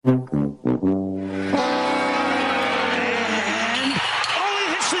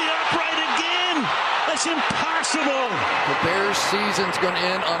season's going to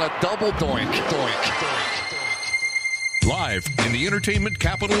end on a double doink. Live in the entertainment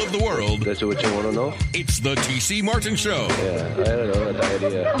capital of the world. That's what you want to know? It's the T.C. Martin Show. Yeah, I don't know, the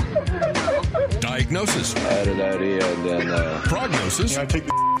idea. Diagnosis. I had an idea and then... Prognosis. Yeah, I take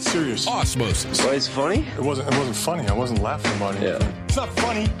the serious. Osmosis. Why, it's funny? It wasn't funny. I wasn't laughing about anything. Yeah. It's not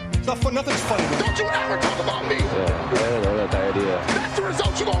funny. It's not fun. Nothing's funny. Don't you ever talk about me. Yeah, I don't know, the idea. That's the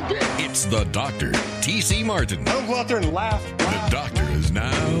result you're going to get. It's the Dr. T.C. Martin. I don't go out there and laugh. The doctor is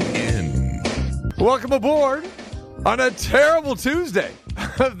now in. Welcome aboard on a terrible Tuesday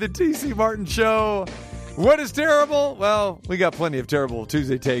of the T.C. Martin Show. What is terrible? Well, we got plenty of terrible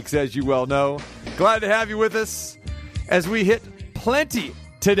Tuesday takes, as you well know. Glad to have you with us as we hit plenty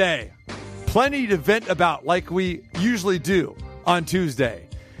today. Plenty to vent about like we usually do on Tuesday.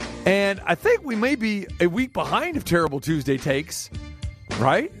 And I think we may be a week behind of terrible Tuesday takes,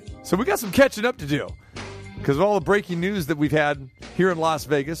 right? So we got some catching up to do because of all the breaking news that we've had here in Las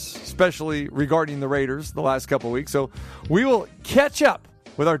Vegas, especially regarding the Raiders the last couple of weeks. So we will catch up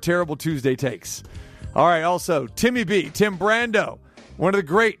with our terrible Tuesday takes. All right, also, Timmy B, Tim Brando, one of the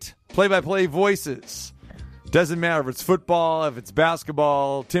great play-by-play voices. Doesn't matter if it's football, if it's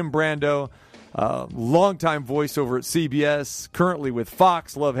basketball. Tim Brando, longtime voice over at CBS, currently with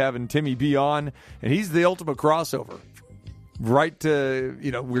Fox. Love having Timmy B on. And he's the ultimate crossover. Right to,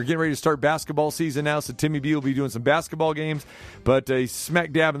 we're getting ready to start basketball season now, so Timmy B will be doing some basketball games, but he's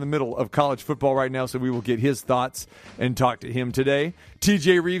smack dab in the middle of college football right now, so we will get his thoughts and talk to him today.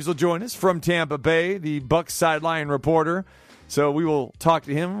 TJ Rives will join us from Tampa Bay, the Bucs sideline reporter, so we will talk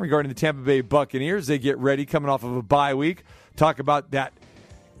to him regarding the Tampa Bay Buccaneers. They get ready, coming off of a bye week, talk about that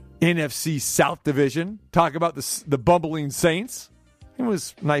NFC South division, talk about the bumbling Saints. It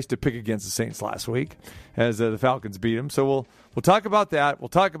was nice to pick against the Saints last week as the Falcons beat them. So we'll talk about that. We'll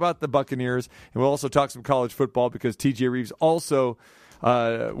talk about the Buccaneers, and we'll also talk some college football because TJ Rives also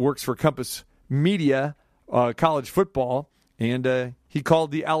works for Compass Media College Football, and he called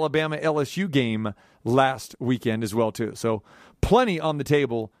the Alabama LSU game last weekend as well too. So plenty on the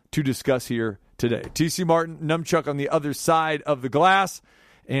table to discuss here today. TC Martin, Numchuck on the other side of the glass.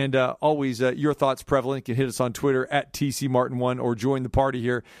 And always, your thoughts prevalent. You can hit us on Twitter at TCMartin1 or join the party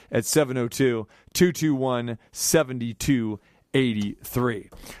here at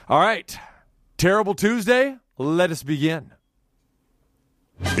 702-221-7283. All right. Terrible Tuesday. Let us begin.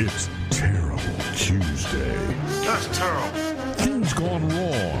 It's Terrible Tuesday. That's terrible. Things gone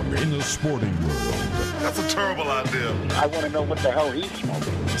wrong in the sporting world. That's a terrible idea. I want to know what the hell he's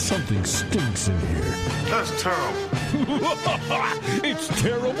smoking. Something stinks in here. That's terrible. It's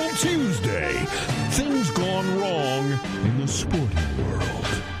Terrible Tuesday. Things gone wrong in the sporting world.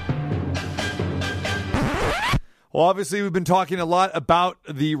 Well, obviously, we've been talking a lot about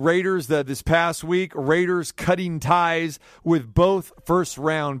the Raiders this past week. Raiders cutting ties with both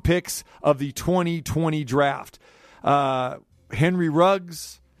first-round picks of the 2020 draft. Henry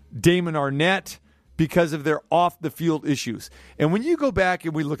Ruggs, Damon Arnett, because of their off-the-field issues. And when you go back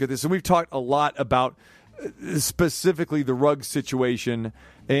and we look at this, and we've talked a lot about specifically the Ruggs situation,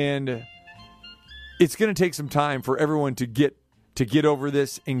 and it's going to take some time for everyone to get over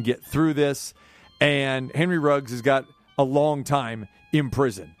this and get through this. And Henry Ruggs has got a long time in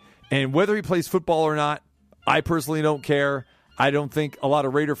prison. And whether he plays football or not, I personally don't care. I don't think a lot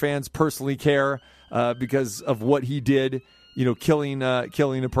of Raider fans personally care because of what he did, killing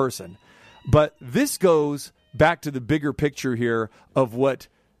a person. But this goes back to the bigger picture here of what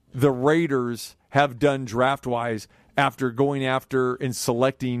the Raiders have done draft-wise after going after and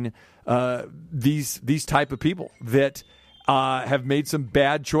selecting these type of people that have made some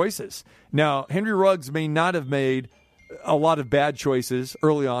bad choices. Now, Henry Ruggs may not have made a lot of bad choices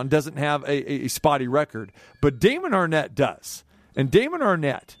early on, doesn't have a spotty record, but Damon Arnett does. And Damon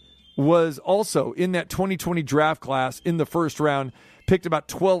Arnett was also in that 2020 draft class in the first round, picked about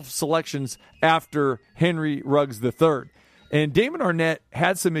 12 selections after Henry Ruggs III. And Damon Arnett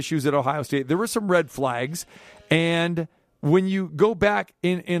had some issues at Ohio State. There were some red flags. And when you go back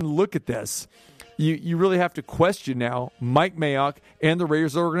and look at this, you really have to question now Mike Mayock and the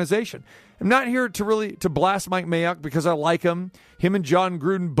Raiders organization. I'm not here to blast Mike Mayock because I like him. Him and John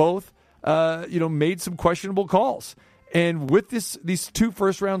Gruden both, made some questionable calls. And with these two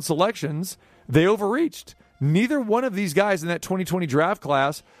first-round selections, they overreached. Neither one of these guys in that 2020 draft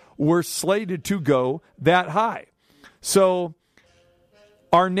class were slated to go that high. So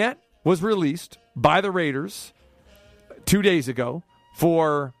Arnett was released by the Raiders 2 days ago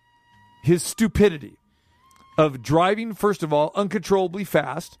for his stupidity. of driving, first of all, uncontrollably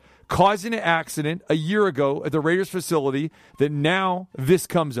fast, causing an accident a year ago at the Raiders facility that now this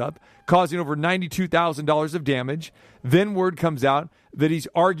comes up, causing over $92,000 of damage. Then word comes out that he's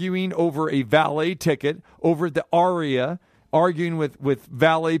arguing over a valet ticket over at the Aria, arguing with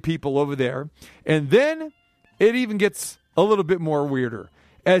valet people over there. And then it even gets a little bit more weirder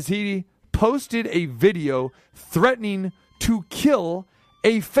as he posted a video threatening to kill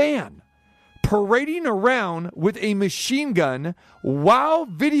a fan, parading around with a machine gun while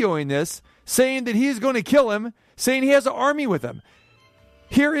videoing this, saying that he is going to kill him, saying he has an army with him.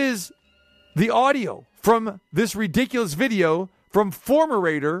 Here is the audio from this ridiculous video from former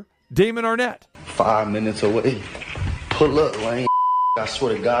Raider Damon Arnett. 5 minutes away. Pull up, Wayne. I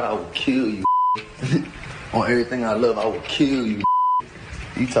swear to God, I will kill you. On everything I love, I will kill you.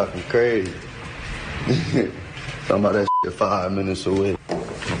 You talking crazy. Talking about that shit 5 minutes away.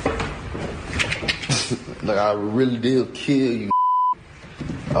 Like, I really did kill you.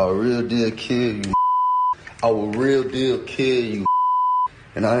 I real deal kill you. I will real deal kill you.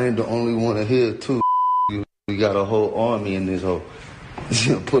 And I ain't the only one to hear too. We got a whole army in this hole.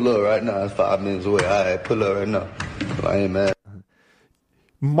 Pull up right now. It's 5 minutes away. All right, pull up right now. I ain't mad.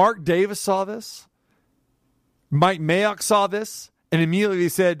 Mark Davis saw this. Mike Mayock saw this and immediately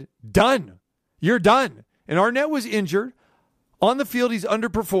said, done. You're done. And Arnett was injured. On the field, he's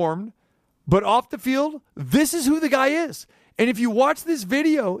underperformed. But off the field, this is who the guy is. And if you watch this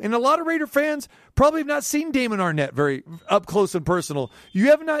video, and a lot of Raider fans probably have not seen Damon Arnett very up close and personal. You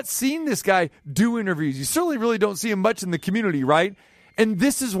have not seen this guy do interviews. You certainly really don't see him much in the community, right? And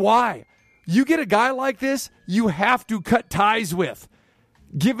this is why. You get a guy like this, you have to cut ties with.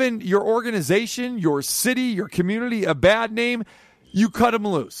 Given your organization, your city, your community a bad name, you cut him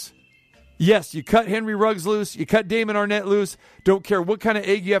loose. Yes, you cut Henry Ruggs loose. You cut Damon Arnett loose. Don't care what kind of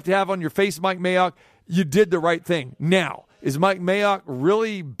egg you have to have on your face, Mike Mayock. You did the right thing. Now, is Mike Mayock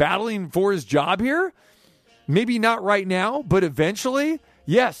really battling for his job here? Maybe not right now, but eventually,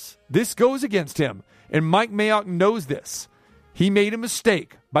 yes, this goes against him. And Mike Mayock knows this. He made a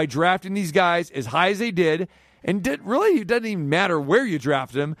mistake by drafting these guys as high as they did. And really, it doesn't even matter where you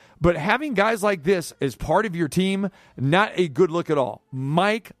drafted them, but having guys like this as part of your team, not a good look at all.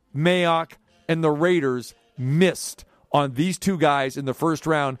 Mike Mayock and the Raiders missed on these two guys in the first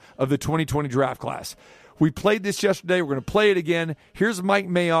round of the 2020 draft class. We played this yesterday. We're going to play it again. Here's Mike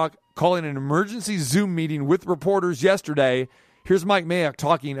Mayock calling an emergency Zoom meeting with reporters yesterday. Here's Mike Mayock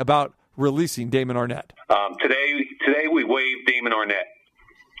talking about releasing Damon Arnett. Today we waived Damon Arnett.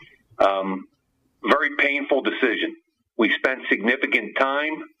 Very painful decision. We spent significant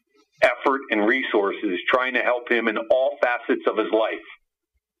time, effort, and resources trying to help him in all facets of his life.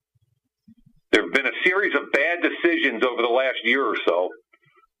 There have been a series of bad decisions over the last year or so,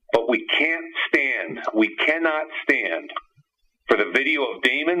 but we cannot stand for the video of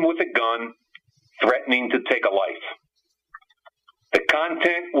Damon with a gun threatening to take a life. The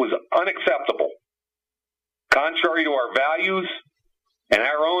content was unacceptable. Contrary to our values, and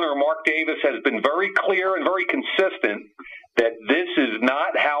our owner, Mark Davis, has been very clear and very consistent that this is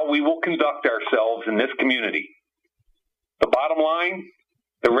not how we will conduct ourselves in this community. The bottom line,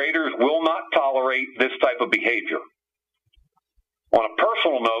 the Raiders will not tolerate this type of behavior. On a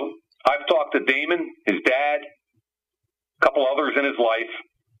personal note, I've talked to Damon, his dad, a couple others in his life.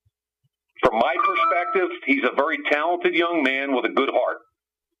 From my perspective, he's a very talented young man with a good heart.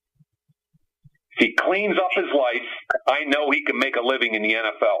 If he cleans up his life, I know he can make a living in the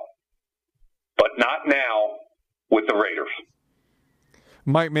NFL. But not now with the Raiders.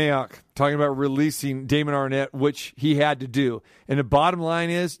 Mike Mayock talking about releasing Damon Arnett, which he had to do. And the bottom line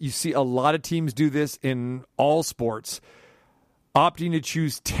is, you see a lot of teams do this in all sports, opting to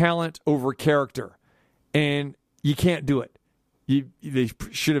choose talent over character. And you can't do it. They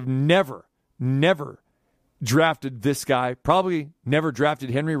should have never drafted this guy, probably never drafted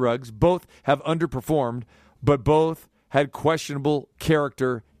Henry Ruggs. Both have underperformed, but both had questionable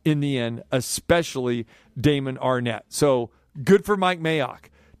character in the end, especially Damon Arnett. So good for Mike Mayock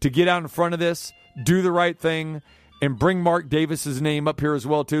to get out in front of this, do the right thing, and bring Mark Davis's name up here as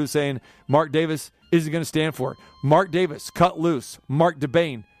well, too, saying Mark Davis isn't going to stand for it. Mark Davis cut loose. Mark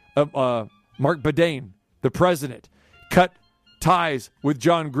Badane, the president, cut ties with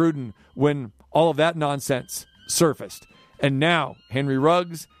John Gruden when all of that nonsense surfaced. And now Henry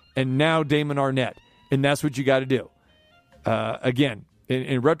Ruggs and now Damon Arnett. And that's what you got to do. Again,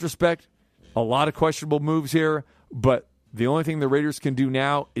 in retrospect, a lot of questionable moves here, but the only thing the Raiders can do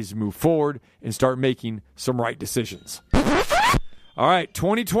now is move forward and start making some right decisions. All right,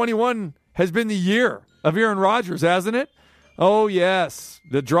 2021 has been the year of Aaron Rodgers, hasn't it? Oh, yes.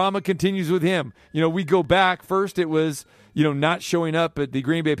 The drama continues with him. We go back. First, it was, not showing up at the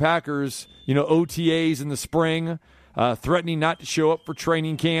Green Bay Packers, OTAs in the spring, threatening not to show up for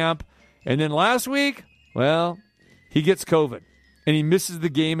training camp. And then last week, well, he gets COVID, and he misses the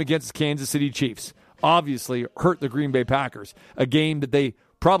game against the Kansas City Chiefs. Obviously hurt the Green Bay Packers, a game that they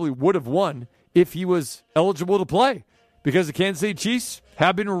probably would have won if he was eligible to play, because the Kansas City Chiefs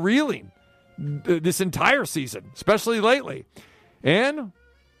have been reeling this entire season, especially lately. And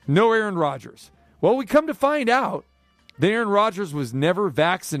no Aaron Rodgers. Well, we come to find out that Aaron Rodgers was never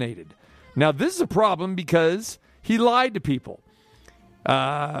vaccinated. Now, this is a problem because he lied to people.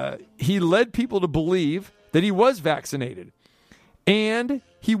 He led people to believe that he was vaccinated. And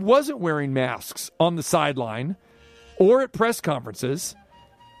he wasn't wearing masks on the sideline or at press conferences.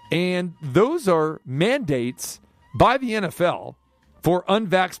 And those are mandates by the NFL for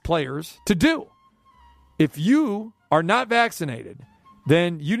unvaxxed players to do. If you are not vaccinated,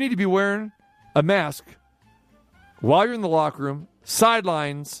 then you need to be wearing a mask while you're in the locker room,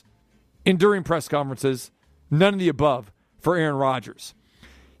 sidelines, and during press conferences. None of the above for Aaron Rodgers.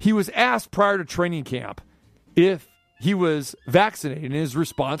 He was asked prior to training camp if he was vaccinated, and his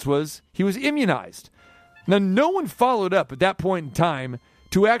response was he was immunized. Now, no one followed up at that point in time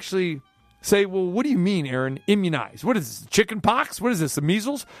to actually say, well, what do you mean, Aaron, immunized? What is this, chicken pox? What is this, the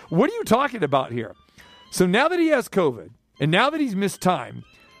measles? What are you talking about here? So now that he has COVID, and now that he's missed time,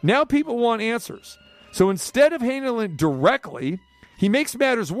 now people want answers. So instead of handling it directly, he makes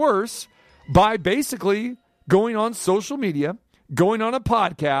matters worse by basically going on social media, going on a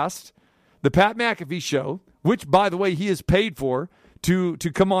podcast, the Pat McAfee Show, which, by the way, he is paid for to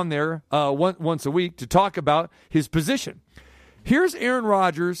come on there once a week to talk about his position. Here's Aaron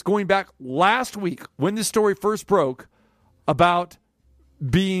Rodgers going back last week when this story first broke about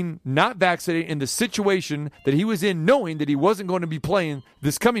being not vaccinated in the situation that he was in, knowing that he wasn't going to be playing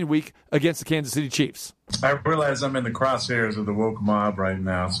this coming week against the Kansas City Chiefs. I realize I'm in the crosshairs of the woke mob right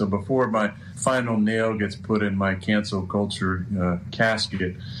now, so before my final nail gets put in my cancel culture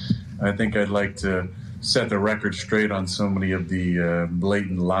casket, I think I'd like to set the record straight on so many of the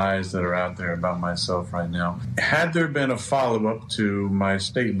blatant lies that are out there about myself right now. Had there been a follow-up to my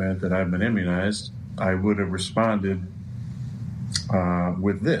statement that I've been immunized, I would have responded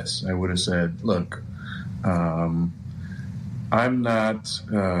with this. I would have said, look, I'm not,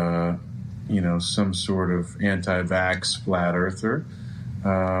 some sort of anti-vax flat earther.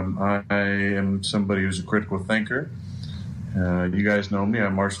 I am somebody who's a critical thinker. You guys know me. I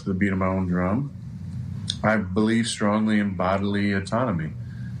march to the beat of my own drum. I believe strongly in bodily autonomy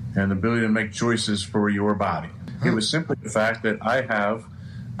and the ability to make choices for your body. It was simply the fact that I have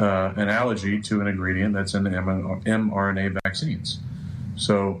an allergy to an ingredient that's in the mRNA vaccines.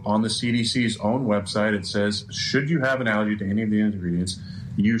 So on the CDC's own website, it says, should you have an allergy to any of the ingredients,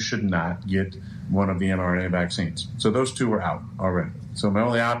 you should not get one of the mRNA vaccines. So those two were out already. So my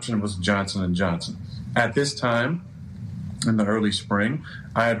only option was Johnson & Johnson. At this time, in the early spring,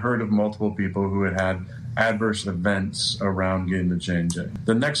 I had heard of multiple people who had adverse events around getting the J&J.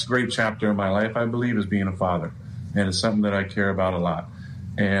 The next great chapter in my life, I believe, is being a father. And it's something that I care about a lot.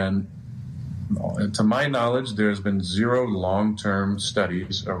 And to my knowledge, there's been zero long-term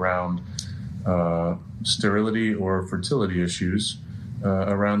studies around sterility or fertility issues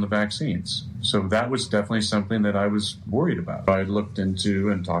around the vaccines. So that was definitely something that I was worried about. I looked into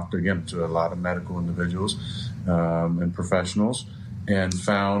and talked, again, to a lot of medical individuals and professionals, and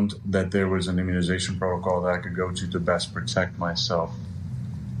found that there was an immunization protocol that I could go to best protect myself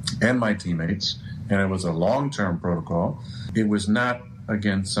and my teammates. And it was a long-term protocol. It was not,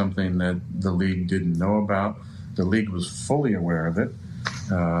 again, something that the league didn't know about. The league was fully aware of it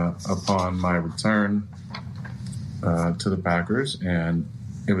upon my return to the Packers. And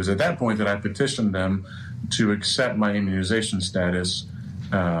it was at that point that I petitioned them to accept my immunization status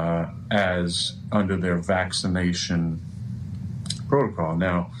as under their vaccination protocol.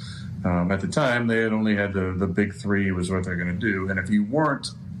 Now, at the time, they had only had the big three was what they're going to do. And if you weren't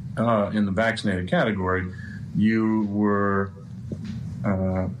in the vaccinated category, you were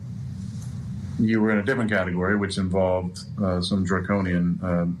in a different category, which involved some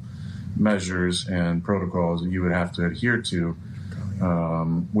draconian measures and protocols that you would have to adhere to,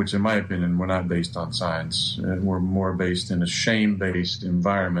 which, in my opinion, were not based on science. Were more based in a shame-based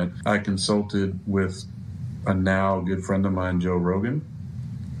environment. I consulted with a now good friend of mine, Joe Rogan,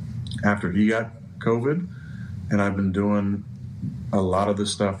 after he got COVID, and I've been doing a lot of the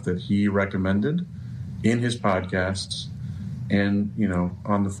stuff that he recommended in his podcasts and,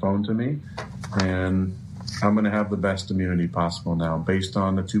 on the phone to me. And I'm going to have the best immunity possible now based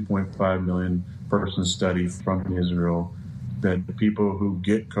on the 2.5 million person study from Israel that the people who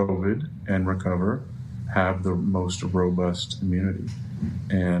get COVID and recover have the most robust immunity.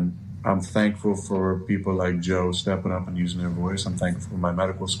 And I'm thankful for people like Joe stepping up and using their voice. I'm thankful for my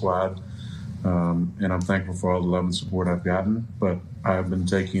medical squad. And I'm thankful for all the love and support I've gotten. But I've been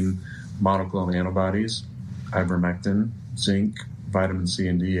taking monoclonal antibodies, ivermectin, zinc, vitamin C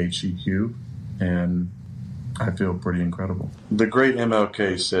and D, HCQ, and I feel pretty incredible. The great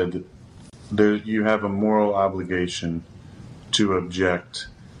MLK said that you have a moral obligation to object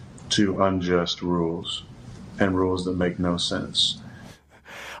to unjust rules and rules that make no sense.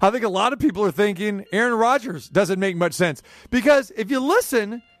 I think a lot of people are thinking Aaron Rodgers doesn't make much sense. Because if you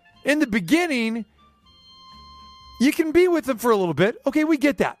listen, in the beginning, you can be with them for a little bit. Okay, we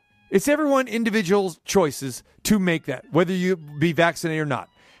get that. It's everyone individual's choices to make that, whether you be vaccinated or not.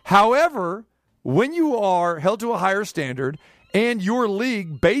 However, when you are held to a higher standard and your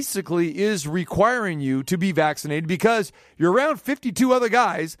league basically is requiring you to be vaccinated because you're around 52 other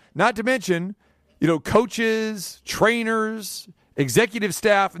guys, not to mention, coaches, trainers, executive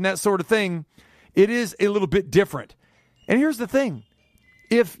staff, and that sort of thing, it is a little bit different. And here's the thing.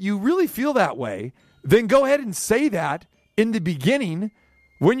 If you really feel that way, then go ahead and say that in the beginning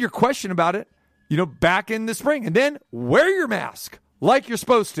when you're questioned about it, back in the spring. And then wear your mask like you're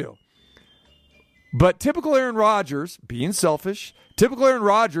supposed to. But typical Aaron Rodgers, being selfish, typical Aaron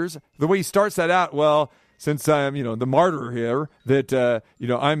Rodgers, the way he starts that out, well, since I'm, the martyr here, that,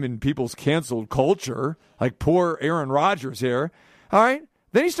 I'm in people's canceled culture, like poor Aaron Rodgers here, all right?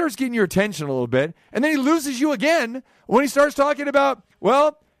 Then he starts getting your attention a little bit, and then he loses you again when he starts talking about,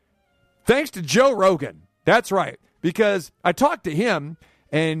 well, thanks to Joe Rogan. That's right, because I talked to him,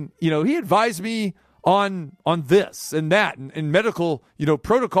 and, he advised me on this and that and medical,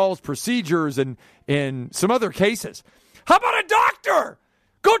 protocols, procedures, and some other cases. How about a doctor?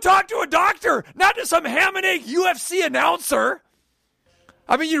 Go talk to a doctor, not to some ham and egg UFC announcer.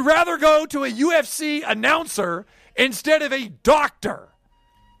 I mean, you'd rather go to a UFC announcer instead of a doctor.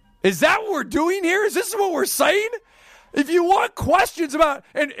 Is that what we're doing here? Is this what we're saying? If you want questions about,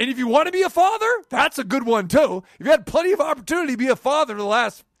 and if you want to be a father, that's a good one too. You've had plenty of opportunity to be a father the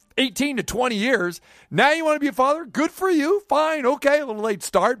last 18 to 20 years. Now you want to be a father? Good for you. Fine. Okay. A little late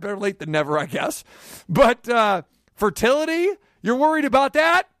start. Better late than never, I guess. But fertility, you're worried about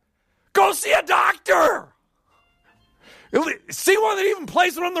that? Go see a doctor. See one that even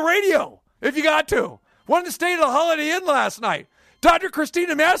plays it on the radio if you got to. One that stayed at a Holiday Inn last night. Dr.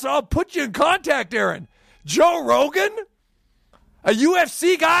 Christina Massa, I'll put you in contact, Aaron. Joe Rogan? A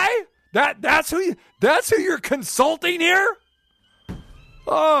UFC guy? That's who you're consulting here?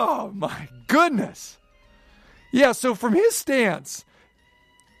 Oh, my goodness. Yeah, so from his stance,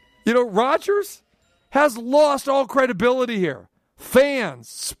 Rodgers has lost all credibility here. Fans,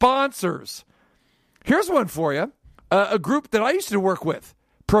 sponsors. Here's one for you. A group that I used to work with,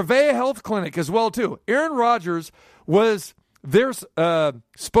 Prevea Health Clinic as well, too. Aaron Rodgers was their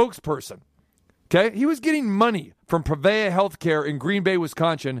spokesperson. Okay? He was getting money from Prevea Healthcare in Green Bay,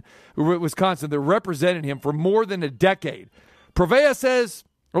 Wisconsin that represented him for more than a decade. Prevea says,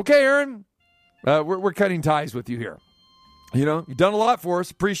 okay, Aaron, we're cutting ties with you here. You've done a lot for us.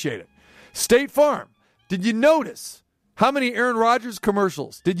 Appreciate it. State Farm. Did you notice how many Aaron Rodgers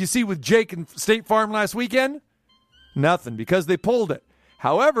commercials did you see with Jake and State Farm last weekend? Nothing, because they pulled it.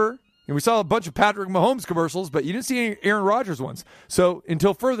 However, we saw a bunch of Patrick Mahomes commercials, but you didn't see any Aaron Rodgers ones. So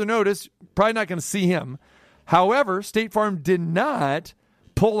until further notice, probably not going to see him. However, State Farm did not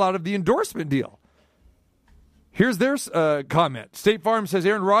pull out of the endorsement deal. Here's their comment. State Farm says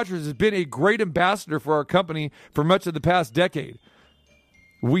Aaron Rodgers has been a great ambassador for our company for much of the past decade.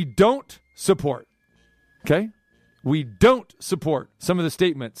 We don't support, we don't support some of the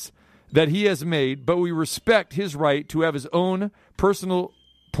statements that he has made, but we respect his right to have his own personal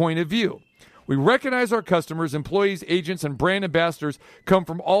point of view. We recognize our customers, employees, agents, and brand ambassadors come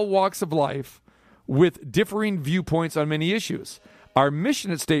from all walks of life with differing viewpoints on many issues. Our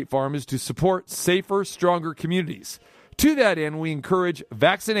mission at State Farm is to support safer, stronger communities. To that end, we encourage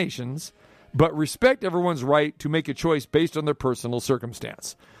vaccinations, but respect everyone's right to make a choice based on their personal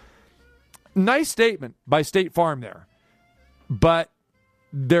circumstance. Nice statement by State Farm there, but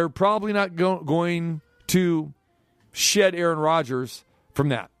they're probably not going to shed Aaron Rodgers from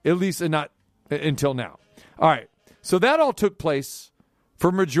that, at least not until now. All right, so that all took place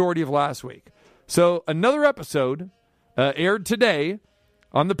for majority of last week. So another episode aired today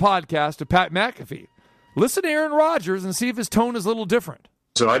on the podcast of Pat McAfee. Listen to Aaron Rodgers and see if his tone is a little different.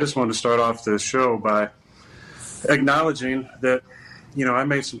 So I just wanted to start off the show by acknowledging that, I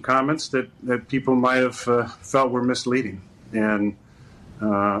made some comments that people might have felt were misleading. And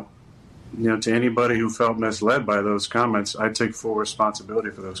to anybody who felt misled by those comments, I take full responsibility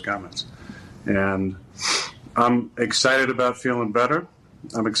for those comments. And I'm excited about feeling better.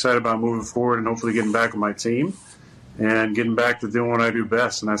 I'm excited about moving forward and hopefully getting back with my team and getting back to doing what I do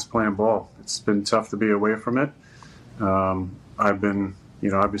best, and that's playing ball. It's been tough to be away from it. I've been,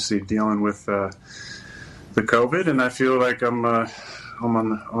 obviously dealing with the COVID, and I feel like I'm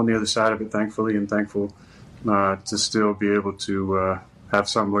on the other side of it, thankfully, and thankful to still be able to have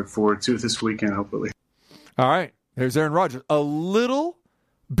something to look forward to this weekend, hopefully. All right. There's Aaron Rodgers. A little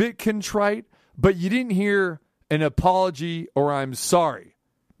bit contrite, but you didn't hear an apology or I'm sorry,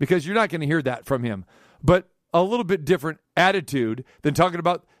 because you're not going to hear that from him. But a little bit different attitude than talking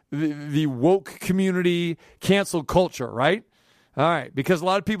about the woke community, cancel culture, right? All right, because a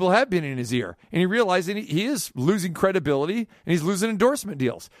lot of people have been in his ear, and he realizing he is losing credibility, and he's losing endorsement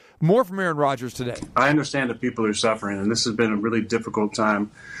deals. More from Aaron Rodgers today. I understand that people are suffering, and this has been a really difficult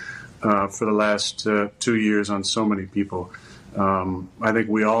time for the last 2 years on so many people. I think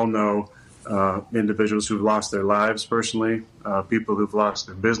we all know individuals who've lost their lives personally, people who've lost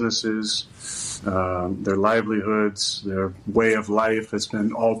their businesses, their livelihoods, their way of life has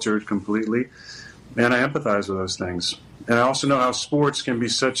been altered completely. And I empathize with those things. And I also know how sports can be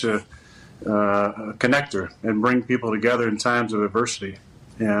such a connector and bring people together in times of adversity.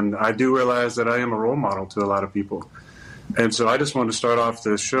 And I do realize that I am a role model to a lot of people. And so I just want to start off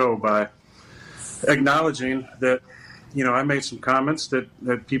the show by acknowledging that, I made some comments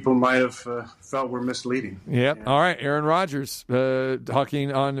that people might have felt were misleading. Yep. And, all right. Aaron Rodgers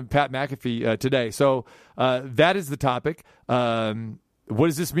talking on Pat McAfee today. So that is the topic. What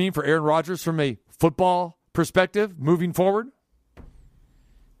does this mean for Aaron Rodgers from a football perspective moving forward?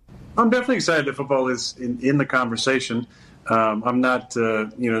 I'm definitely excited that football is in the conversation. I'm not,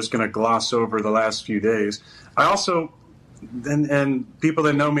 just going to gloss over the last few days. I also, and people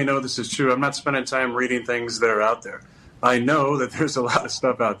that know me know this is true, I'm not spending time reading things that are out there. I know that there's a lot of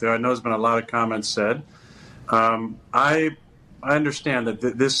stuff out there. I know there's been a lot of comments said. I understand that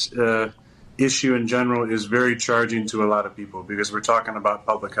this issue in general is very charging to a lot of people because we're talking about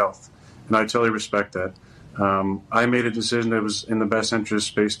public health, and I totally respect that. I made a decision that was in the best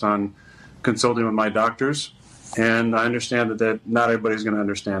interest based on consulting with my doctors, and I understand that not everybody's going to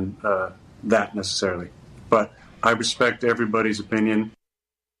understand that necessarily. But I respect everybody's opinion.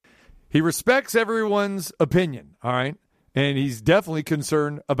 He respects everyone's opinion, all right? And he's definitely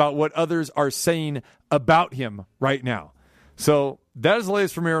concerned about what others are saying about him right now. So that is the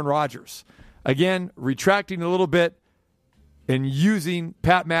latest from Aaron Rodgers. Again, retracting a little bit and using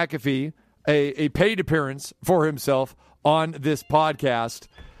Pat McAfee, a paid appearance for himself on this podcast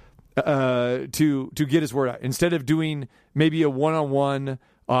to get his word out. Instead of doing maybe a one-on-one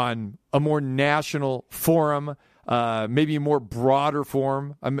on a more national forum, maybe a more broader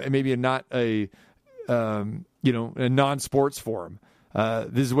forum, maybe not a non-sports forum.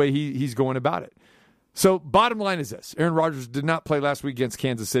 This is the way he's going about it. So bottom line is this. Aaron Rodgers did not play last week against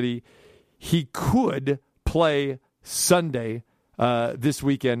Kansas City. He could play Sunday this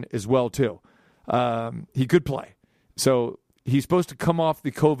weekend as well, too. He could play. So he's supposed to come off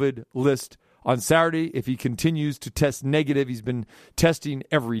the COVID list on Saturday. If he continues to test negative, he's been testing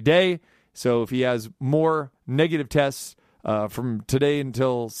every day. So if he has more negative tests from today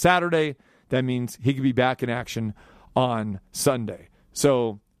until Saturday, that means he could be back in action on Sunday.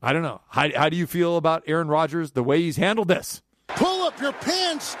 So I don't know. How do you feel about Aaron Rodgers, the way he's handled this? Pull up your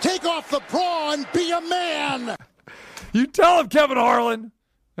pants, take off the bra, and be a man. You tell him, Kevin Harlan.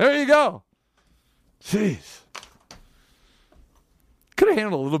 There you go. Jeez. Could have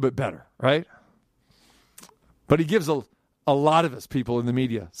handled a little bit better, right? But he gives a lot of us people in the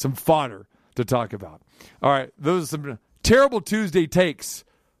media some fodder to talk about. All right, those are some terrible Tuesday takes.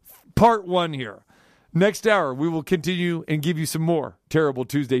 Part 1 here. Next hour, we will continue and give you some more terrible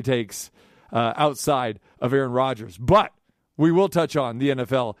Tuesday takes outside of Aaron Rodgers. But we will touch on the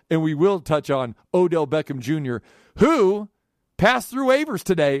NFL, and we will touch on Odell Beckham Jr., who passed through waivers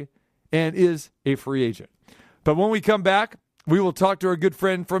today and is a free agent. But when we come back, we will talk to our good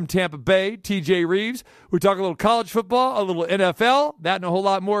friend from Tampa Bay, TJ Rives. We talk a little college football, a little NFL, that and a whole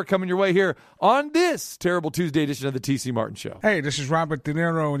lot more coming your way here on this terrible Tuesday edition of the TC Martin Show. Hey, this is Robert De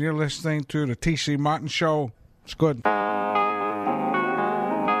Niro, and you're listening to the TC Martin Show. It's good.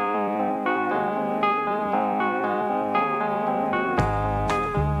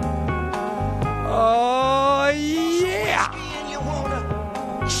 Oh, yeah!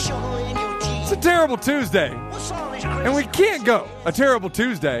 It's a terrible Tuesday. And we can't go a terrible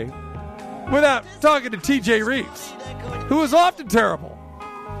Tuesday without talking to TJ Rives, who is often terrible.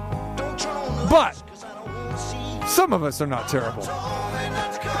 But some of us are not terrible.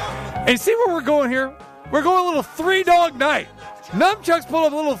 And see where we're going here? We're going a little three-dog night. Numchucks pulled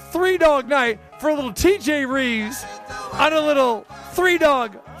up a little three-dog night for a little TJ Rives on a little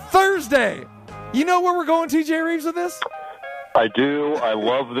three-dog Thursday. You know where we're going, TJ Rives, with this? I do. I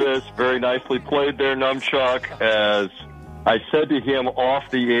love this. Very nicely played there, Numchuck. As I said to him off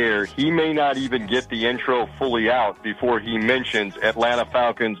the air, he may not even get the intro fully out before he mentions Atlanta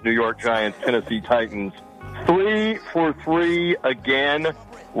Falcons, New York Giants, Tennessee Titans. 3 for 3 again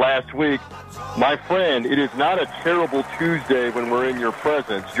last week. My friend, it is not a terrible Tuesday when we're in your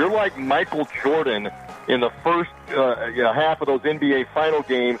presence. You're like Michael Jordan in the first half of those NBA final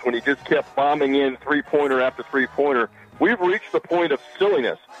games when he just kept bombing in three-pointer after three-pointer. We've reached the point of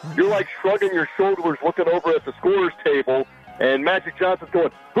silliness. You're like shrugging your shoulders, looking over at the scorer's table, and Magic Johnson's going,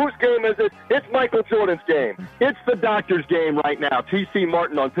 whose game is it? It's Michael Jordan's game. It's the doctor's game right now. T.C.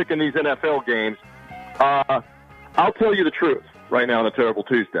 Martin on picking these NFL games. I'll tell you the truth right now on a terrible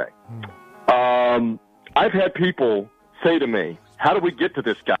Tuesday. I've had people say to me, how do we get to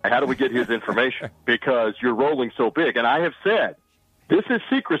this guy? How do we get his information? Because you're rolling so big. And I have said, this is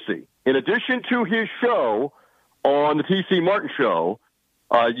secrecy. In addition to his show on the T.C. Martin Show,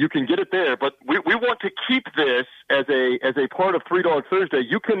 you can get it there. But we want to keep this as a part of Three Dog Thursday.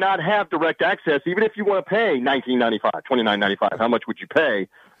 You cannot have direct access, even if you want to pay $19.95, $29.95. How much would you pay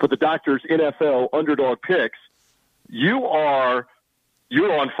for the doctor's NFL underdog picks? You're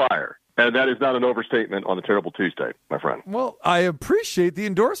on fire. And that is not an overstatement on a terrible Tuesday, my friend. Well, I appreciate the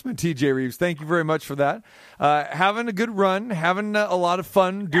endorsement, TJ Rives. Thank you very much for that. Having a good run, having a lot of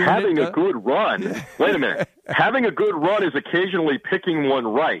fun doing it. Having a good run? Wait a minute. Having a good run is occasionally picking one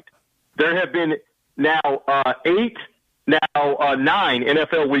right. There have been now 9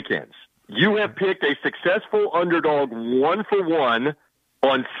 NFL weekends. You have picked a successful underdog 1 for 1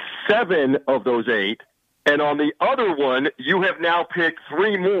 on 7 of those 8. And on the other one, you have now picked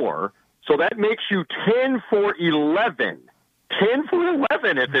 3 more. So that makes you 10 for 11. 10 for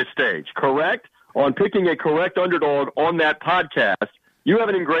 11 at this stage, correct? On picking a correct underdog on that podcast, you have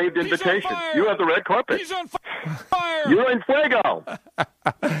an engraved invitation. You have the red carpet. He's on fire. You're in fuego.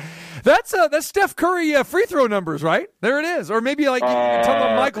 That's Steph Curry free throw numbers, right? There it is. Or maybe like you're talking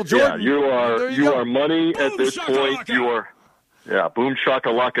about Michael Jordan. Yeah, you are money at this point. You are, boom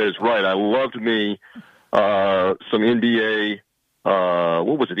shakalaka is right. I loved me some NBA.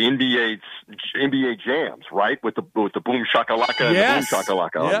 What was it? The NBA jams, right? With the boom shakalaka and the boom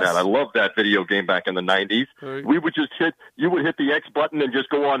shakalaka on that. I loved that video game back in the 90s. We would just you would hit the X button and just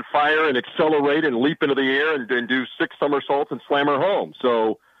go on fire and accelerate and leap into the air and do 6 somersaults and slam her home.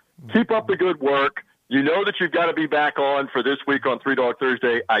 So keep up the good work. You know that you've got to be back on for this week on Three Dog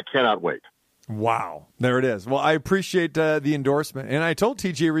Thursday. I cannot wait. Wow. There it is. Well, I appreciate the endorsement. And I told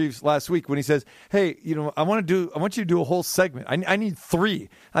TJ Rives last week when he says, hey, I want you to do a whole segment. I need 3.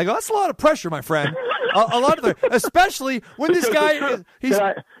 I go, that's a lot of pressure, my friend. a lot of especially when this guy he's.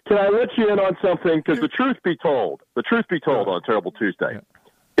 Can I let you in on something? Because the truth be told on Terrible Tuesday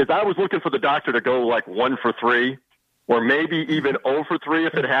is I was looking for the doctor to go like 1 for 3 or maybe even 0 for 3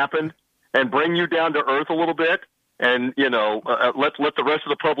 if it happened and bring you down to earth a little bit. And, let the rest of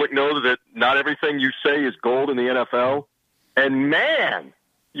the public know that not everything you say is gold in the NFL. And, man,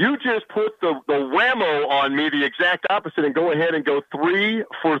 you just put the whammo on me, the exact opposite, and go ahead and go 3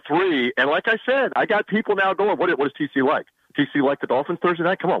 for 3. And like I said, I got people now going, what is TC like? TC like the Dolphins Thursday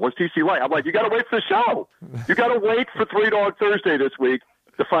night? Come on, what's TC like? I'm like, you got to wait for the show. You got to wait for Three Dog Thursday this week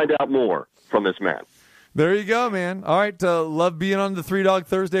to find out more from this man. There you go, man. All right, love being on the Three Dog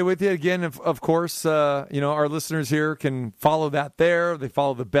Thursday with you. Again, of course, our listeners here can follow that there. They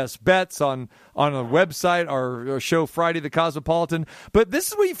follow the best bets on a website, our show Friday, the Cosmopolitan. But this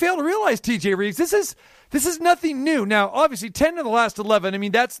is what you fail to realize, TJ Rives. This is nothing new. Now, obviously, 10 of the last 11, I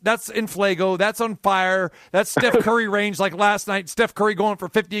mean, that's in Flago. That's on fire. That's Steph Curry range like last night. Steph Curry going for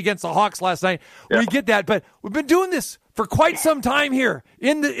 50 against the Hawks last night. Yeah. We get that. But we've been doing this for quite some time here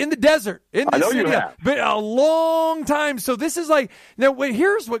in the desert. I know you have. But a long time. So this is like, now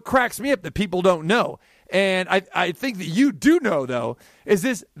here's what cracks me up that people don't know. And I think that you do know, though, is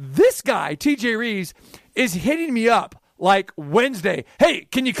this guy, TJ Rives, is hitting me up like Wednesday. Hey,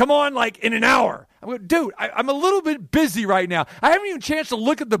 can you come on like in an hour? I'm going, dude, I'm a little bit busy right now. I haven't even a chance to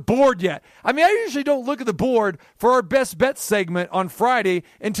look at the board yet. I mean, I usually don't look at the board for our best bet segment on Friday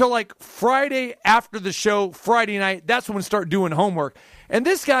until like Friday after the show, Friday night. That's when we start doing homework. And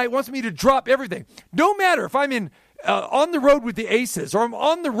this guy wants me to drop everything. No matter if I'm in on the road with the Aces, or I'm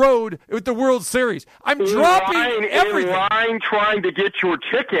on the road with the World Series. I'm dropping everything. In line trying to get your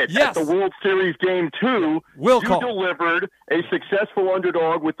ticket at the World Series Game 2, you delivered a successful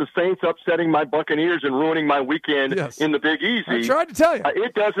underdog with the Saints upsetting my Buccaneers and ruining my weekend in the Big Easy. I tried to tell you.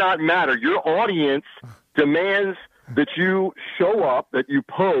 It does not matter. Your audience demands that you show up, that you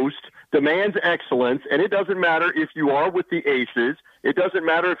post, demands excellence, and it doesn't matter if you are with the Aces. It doesn't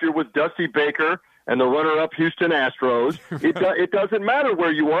matter if you're with Dusty Baker and the runner-up Houston Astros. It doesn't matter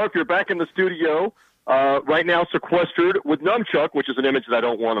where you are. If you're back in the studio right now sequestered with Numchuck, which is an image that I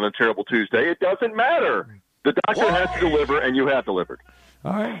don't want on a terrible Tuesday, it doesn't matter. The doctor has to deliver, and you have delivered.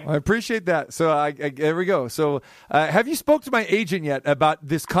 All right. I appreciate that. So there we go. So have you spoke to my agent yet about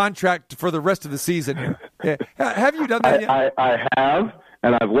this contract for the rest of the season here? Have you done that yet? I have,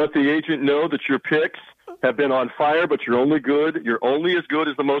 and I've let the agent know that your picks have been on fire, but you're only as good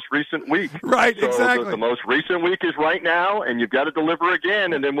as the most recent week. Right, so exactly. The most recent week is right now, and you've got to deliver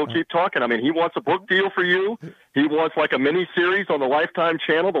again, and then we'll keep talking. I mean, he wants a book deal for you. He wants like a mini-series on the Lifetime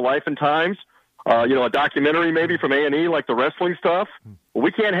channel, The Life and Times, a documentary maybe from A&E like the wrestling stuff. Well,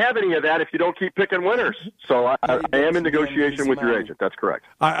 we can't have any of that if you don't keep picking winners. So I am in negotiation with your agent. That's correct.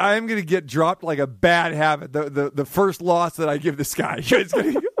 I am going to get dropped like a bad habit. The first loss that I give this guy.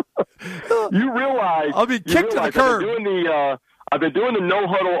 You realize I'll be kicked to the curb. I've been doing the no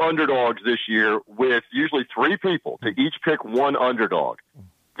huddle underdogs this year with usually 3 people to each pick one underdog.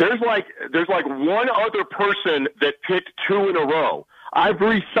 There's like one other person that picked 2 in a row. I've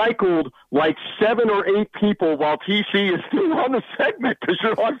recycled like 7 or 8 people while TC is still on the segment because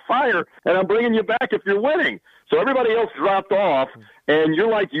you're on fire, and I'm bringing you back if you're winning. So everybody else dropped off, and you're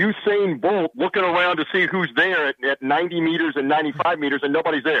like Usain Bolt looking around to see who's there at 90 meters and 95 meters, and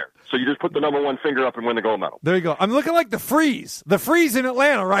nobody's there. So you just put the number 1 finger up and win the gold medal. There you go. I'm looking like the Freeze in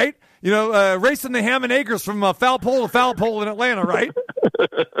Atlanta, right? Racing the ham and eggers from foul pole to foul pole in Atlanta, right?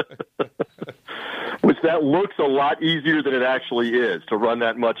 Which that looks a lot easier than it actually is to run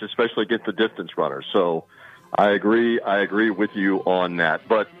that much, especially against the distance runners. So I agree with you on that.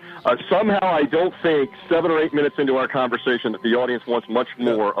 But somehow I don't think 7 or 8 minutes into our conversation that the audience wants much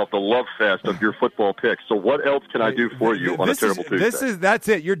more of the love fest of your football picks. So what else can I do for you on a terrible Tuesday? That's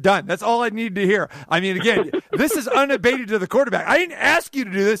it. You're done. That's all I need to hear. I mean, again, this is unabated to the quarterback. I didn't ask you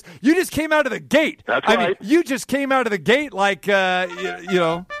to do this. You just came out of the gate. That's right. I mean, you just came out of the gate like, like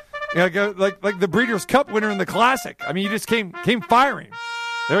the Breeders' Cup winner in the Classic. I mean, you just came firing.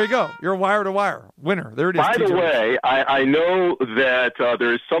 There you go. You're a wire-to-wire winner. There it is. By the way, I know that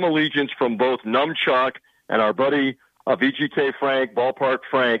there is some allegiance from both Numchuck and our buddy VGK Frank, Ballpark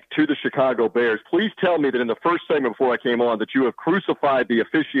Frank, to the Chicago Bears. Please tell me that in the first segment before I came on that you have crucified the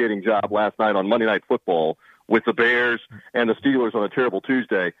officiating job last night on Monday Night Football with the Bears and the Steelers on a terrible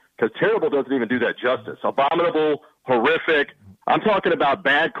Tuesday, because terrible doesn't even do that justice. Abominable, horrific. I'm talking about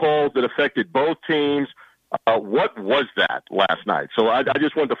bad calls that affected both teams. What was that last night? So I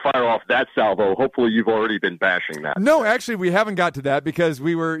just wanted to fire off that salvo. Hopefully you've already been bashing that. No, actually, we haven't got to that because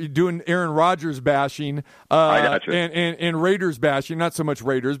we were doing Aaron Rodgers bashing and Raiders bashing. Not so much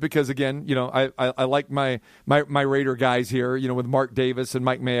Raiders because, again, I like my Raider guys here, with Mark Davis and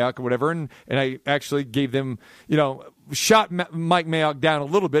Mike Mayock or whatever, and I actually gave them, shot Mike Mayock down a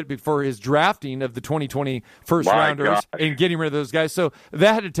little bit before his drafting of the 2020 first-rounders and getting rid of those guys. So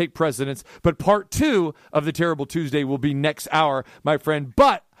that had to take precedence. But part 2 of the Terrible Tuesday will be next hour, my friend.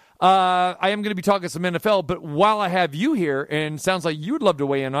 But I am going to be talking some NFL. But while I have you here, and sounds like you would love to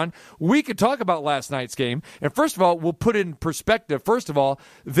weigh in on, we could talk about last night's game. And first of all, we'll put in perspective, first of all,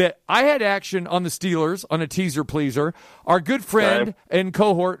 that I had action on the Steelers on a teaser-pleaser. Our good friend and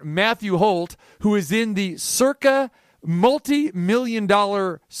cohort, Matthew Holt, who is in the Circa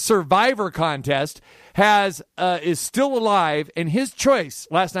multi-million-dollar Survivor contest, is still alive, and his choice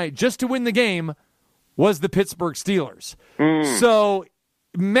last night just to win the game was the Pittsburgh Steelers. So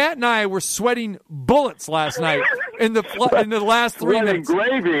Matt and I were sweating bullets last night in the last 3 minutes.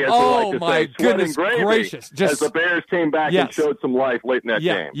 Gravy, my goodness gracious! As the Bears came back and showed some life late in that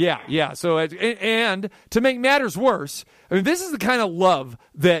game. Yeah. So and to make matters worse, I mean, this is the kind of love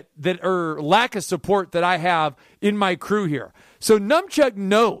that or lack of support that I have in my crew here. So Numchuck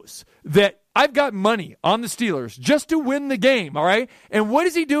knows that I've got money on the Steelers just to win the game, all right? And what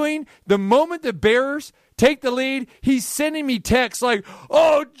is he doing? The moment the Bears take the lead, he's sending me texts like,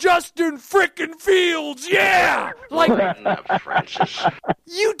 "Oh, Justin frickin' Fields, yeah!" Like, Francis.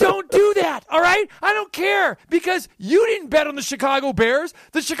 You don't do that, all right? I don't care, because you didn't bet on the Chicago Bears.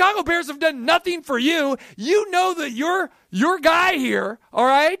 The Chicago Bears have done nothing for you. You know that your guy here, all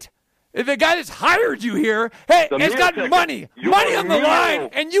right, The guy that's hired you here, hey, has got money on the line,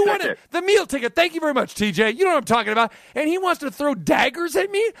 and you want the meal ticket. Thank you very much, TJ. You know what I'm talking about. And he wants to throw daggers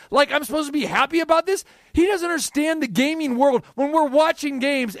at me like I'm supposed to be happy about this? He doesn't understand the gaming world. When we're watching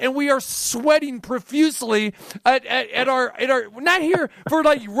games and we are sweating profusely at our not here for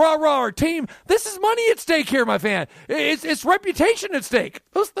like rah-rah our team. This is money at stake here, my fan. It's reputation at stake.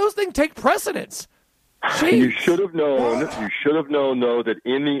 Those things take precedence. Jeez. You should have known. You should have known, though, that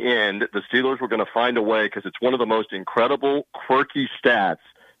in the end, the Steelers were going to find a way because it's one of the most incredible, quirky stats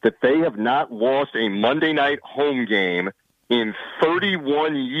that they have not lost a Monday night home game in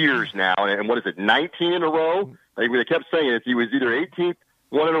 31 years now. And what is it, 19 in a row? They kept saying it. He was either 18th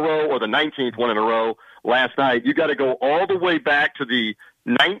one in a row or the 19th one in a row last night. You got to go all the way back to the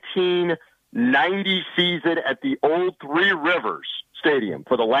 1990 season at the old Three Rivers Stadium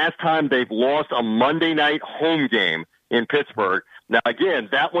for the last time they've lost a Monday night home game in Pittsburgh. Now, again,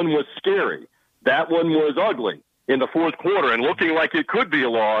 that one was scary. That one was ugly in the fourth quarter and looking like it could be a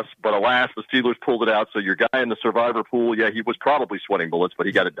loss, but alas, the Steelers pulled it out. So your guy in the survivor pool, yeah, he was probably sweating bullets, but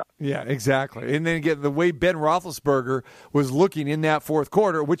he got it done. Yeah, exactly. And then again, the way Ben Roethlisberger was looking in that fourth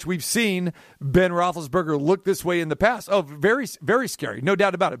quarter, which we've seen Ben Roethlisberger look this way in the past. Oh, very, very scary, no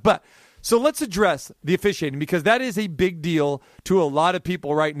doubt about it. But so let's address the officiating because that is a big deal to a lot of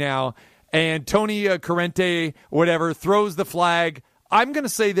people right now. And Tony Corrente, whatever, throws the flag. I'm going to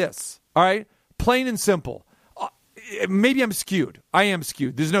say this, all right? Plain and simple. Maybe I'm skewed. I am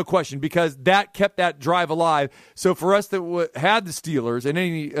skewed. There's no question because that kept that drive alive. So for us that had the Steelers in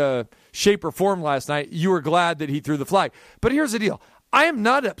any shape or form last night, you were glad that he threw the flag. But here's the deal. I am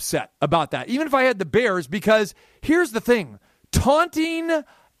not upset about that, even if I had the Bears, because here's the thing. Taunting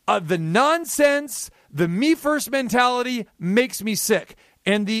the nonsense, the me first mentality makes me sick.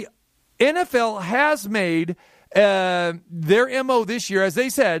 And the NFL has made their MO this year, as they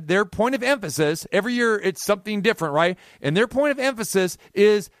said, their point of emphasis, every year it's something different, right? And their point of emphasis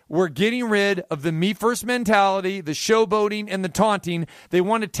is we're getting rid of the me first mentality, the showboating, and the taunting. They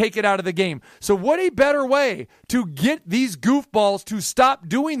want to take it out of the game. So what a better way to get these goofballs to stop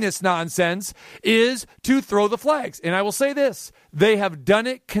doing this nonsense is to throw the flags. And I will say this, they have done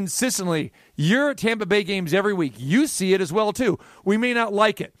it consistently. You're at Tampa Bay games every week. You see it as well, too. We may not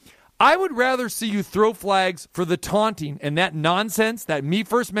like it. I would rather see you throw flags for the taunting and that nonsense, that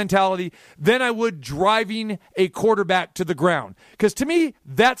me-first mentality, than I would driving a quarterback to the ground. Because to me,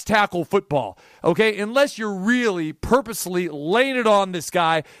 that's tackle football, okay? Unless you're really purposely laying it on this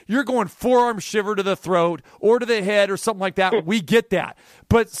guy, you're going forearm shiver to the throat or to the head or something like that. We get that.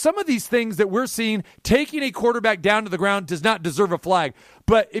 But some of these things that we're seeing, taking a quarterback down to the ground does not deserve a flag.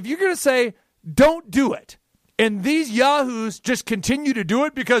 But if you're going to say, don't do it, and these yahoos just continue to do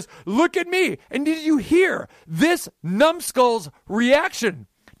it because look at me. And did you hear this numbskull's reaction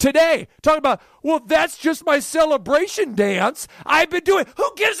today? Talking about, well, that's just my celebration dance. I've been doing.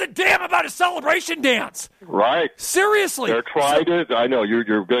 Who gives a damn about a celebration dance? Right. Seriously. They're trying to. I know you're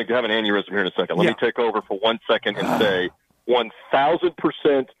going to have an aneurysm here in a second. Let me take over for 1 second and say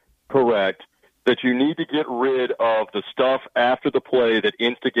 1,000% correct that you need to get rid of the stuff after the play that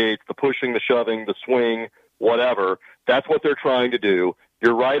instigates the pushing, the shoving, the swing, whatever. That's what they're trying to do.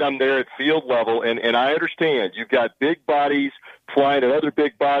 You're right, I'm there at field level, and I understand. You've got big bodies flying at other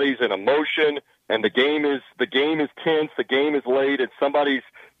big bodies in emotion, and the game is tense, the game is late, and somebody's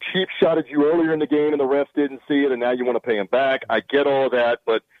cheap shotted you earlier in the game and the refs didn't see it, and now you want to pay them back. I get all of that,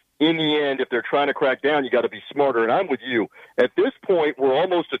 but in the end, if they're trying to crack down, you got to be smarter, and I'm with you. At this point, we're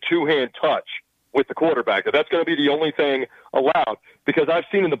almost a two-hand touch with the quarterback. That's going to be the only thing allowed, because I've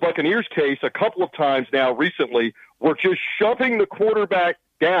seen in the Buccaneers case a couple of times now recently, we're just shoving the quarterback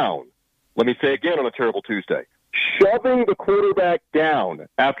down. Let me say again on a terrible Tuesday, shoving the quarterback down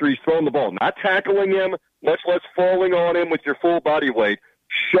after he's thrown the ball, not tackling him, much less falling on him with your full body weight.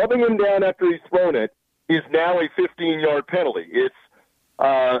 Shoving him down after he's thrown it is now a 15-yard penalty. It's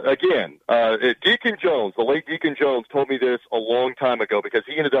Deacon Jones, the late Deacon Jones, told me this a long time ago because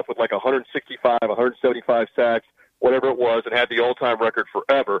he ended up with like 165, 175 sacks, whatever it was, and had the all-time record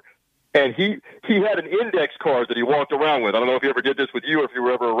forever. And he had an index card that he walked around with. I don't know if he ever did this with you or if you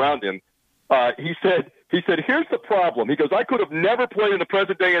were ever around him. He said, here's the problem. He goes, I could have never played in the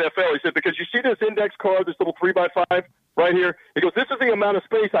present-day NFL. He said, because you see this index card, this little 3x5 right here? He goes, this is the amount of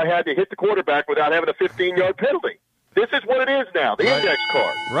space I had to hit the quarterback without having a 15-yard penalty. This is what it is now, the index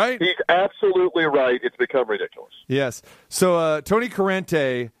card. Right. He's absolutely right. It's become ridiculous. Yes. So Tony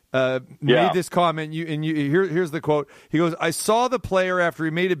Corrente made this comment. Here's the quote. He goes, "I saw the player after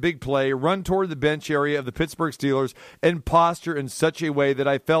he made a big play run toward the bench area of the Pittsburgh Steelers and posture in such a way that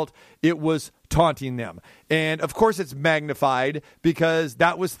I felt it was taunting them." And, of course, it's magnified because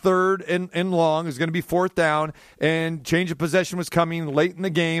that was third and long. It was going to be fourth down, and change of possession was coming late in the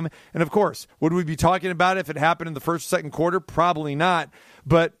game. And, of course, would we be talking about it if it happened in the first or second quarter? Probably not.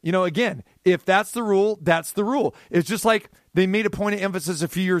 But, again, if that's the rule, that's the rule. It's just like they made a point of emphasis a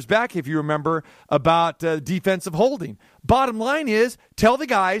few years back, if you remember, about defensive holding. Bottom line is, tell the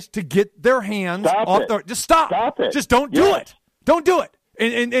guys to get their hands off the... Just stop. Stop it. Just don't do it. Don't do it.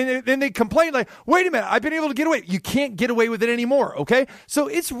 And then they complain like, wait a minute, I've been able to get away. You can't get away with it anymore, okay? So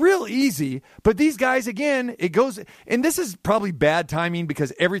it's real easy, but these guys, again, it goes, and this is probably bad timing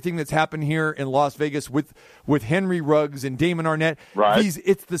because everything that's happened here in Las Vegas with Henry Ruggs and Damon Arnett,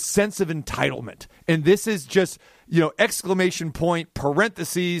 it's the sense of entitlement. And this is just, exclamation point,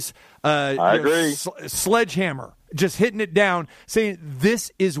 parentheses, I agree. Sledgehammer. Just hitting it down, saying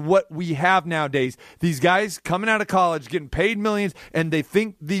this is what we have nowadays. These guys coming out of college, getting paid millions, and they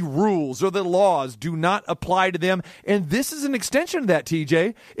think the rules or the laws do not apply to them. And this is an extension of that,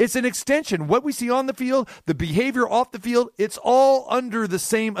 TJ. It's an extension. What we see on the field, the behavior off the field, it's all under the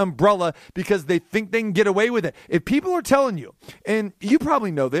same umbrella because they think they can get away with it. If people are telling you, and you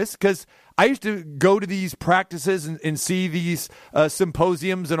probably know this because I used to go to these practices and see these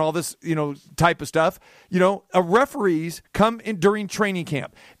symposiums and all this, type of stuff. Referees come in during training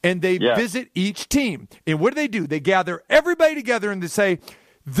camp and they visit each team. And what do? They gather everybody together and they say,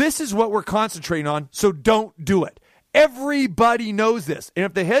 this is what we're concentrating on, so don't do it. Everybody knows this. And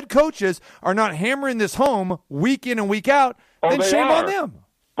if the head coaches are not hammering this home week in and week out, then shame on them.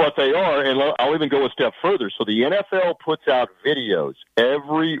 But they are, and I'll even go a step further. So the NFL puts out videos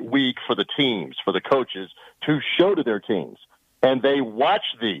every week for the teams, for the coaches, to show to their teams. And they watch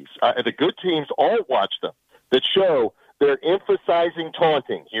these. The good teams all watch them that show they're emphasizing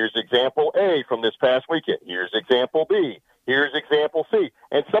taunting. Here's example A from this past weekend. Here's example B. Here's example C.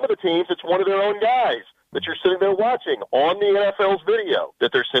 And some of the teams, it's one of their own guys that you're sitting there watching on the NFL's video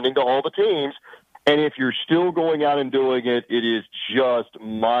that they're sending to all the teams. And if you're still going out and doing it, it is just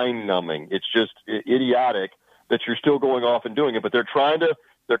mind-numbing. It's just idiotic that you're still going off and doing it. But they're trying to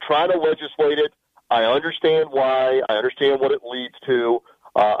legislate it. I understand why. I understand what it leads to.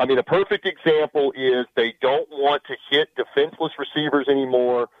 A perfect example is they don't want to hit defenseless receivers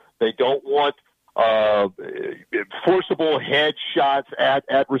anymore. They don't want forcible head shots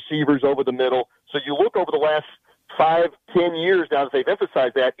at receivers over the middle. So you look over the last 5-10 years now that they've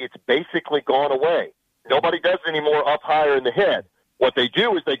emphasized that, it's basically gone away. Nobody does it anymore up higher in the head. What they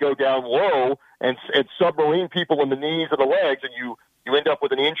do is they go down low and submarine people in the knees and the legs, and you end up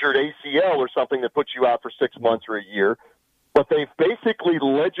with an injured ACL or something that puts you out for 6 months or a year. But they've basically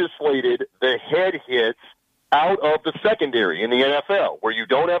legislated the head hits out of the secondary in the NFL, where you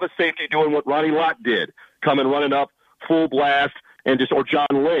don't have a safety doing what Ronnie Lott did, coming running up full blast, or John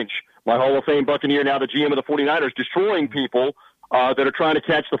Lynch, my Hall of Fame Buccaneer, now the GM of the 49ers, destroying people that are trying to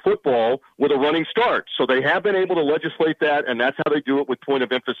catch the football with a running start. So they have been able to legislate that, and that's how they do it with point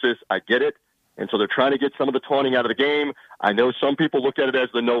of emphasis. I get it. And so they're trying to get some of the taunting out of the game. I know some people look at it as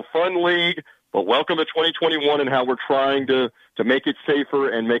the no-fun league, but welcome to 2021 and how we're trying to make it safer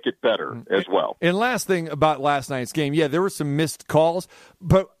and make it better as well. And last thing about last night's game, there were some missed calls,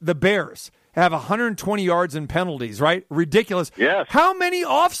 but the Bears have 120 yards in penalties, right? Ridiculous. Yes. How many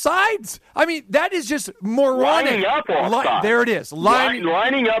offsides? I mean, that is just moronic. Lining up offsides. There it is.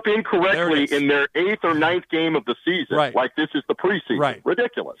 Lining up incorrectly in their 8th or 9th game of the season. Right. Like this is the preseason. Right.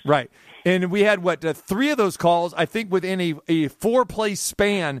 Ridiculous. Right. And we had, 3 of those calls, I think, within a 4-play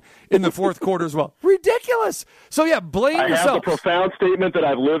span in the fourth quarter as well. Ridiculous. So, blame yourself. I have a profound statement that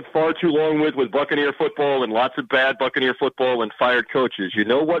I've lived far too long with Buccaneer football and lots of bad Buccaneer football and fired coaches. You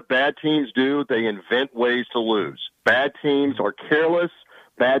know what bad teams do? They invent ways to lose. Bad teams are careless.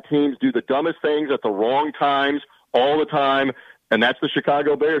 Bad teams do the dumbest things at the wrong times all the time, and that's the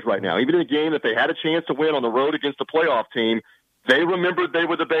Chicago Bears right now. Even in a game that they had a chance to win on the road against a playoff team, they remembered they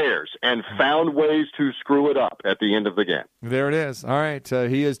were the Bears and found ways to screw it up at the end of the game. There it is. All right.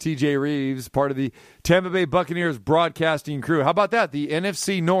 He is TJ Rives, part of the Tampa Bay Buccaneers broadcasting crew. How about that? The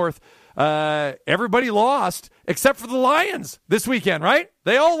NFC North, everybody lost except for the Lions this weekend, right?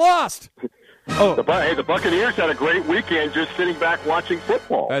 They all lost. The Buccaneers had a great weekend just sitting back watching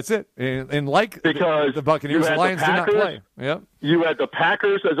football. That's it. And because the Buccaneers, the Lions did not play. Yep. You had the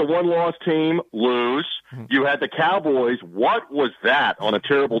Packers as a one-loss team lose. You had the Cowboys. What was that on a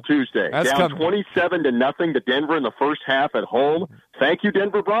terrible Tuesday? That's down 27-0 to Denver in the first half at home. thank you,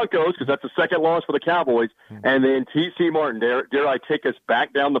 Denver Broncos, because that's the second loss for the Cowboys. And then T.C. Martin, dare I take us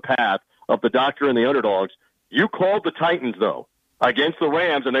back down the path of the doctor and the underdogs. You called the Titans, though, against the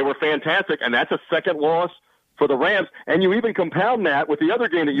Rams, and they were fantastic, and that's a second loss for the Rams. And you even compound that with the other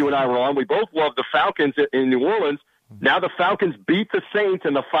game that you and I were on. We both loved the Falcons in New Orleans. Now the Falcons beat the Saints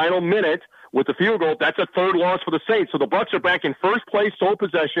in the final minute with the field goal. That's a third loss for the Saints. So the Bucs are back in first place, sole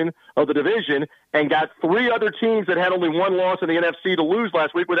possession of the division, and got three other teams that had only one loss in the NFC to lose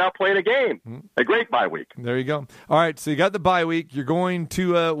last week without playing a game. A great bye week. There you go. All right, so you got the bye week. You're going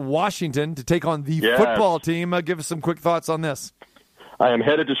to Washington to take on the football team. Give us some quick thoughts on this. I am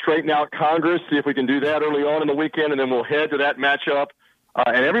headed to straighten out Congress, see if we can do that early on in the weekend, and then we'll head to that matchup.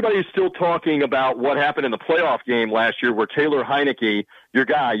 And everybody is still talking about what happened in the playoff game last year where Taylor Heineke, your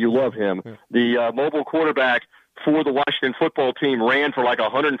guy, you love him, the mobile quarterback for the Washington football team, ran for like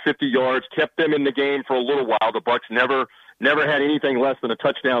 150 yards, kept them in the game for a little while. The Bucs never had anything less than a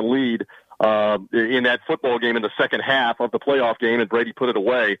touchdown lead in that football game in the second half of the playoff game, and Brady put it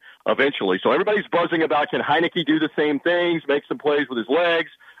away eventually. So everybody's buzzing about, can Heineke do the same things, make some plays with his legs,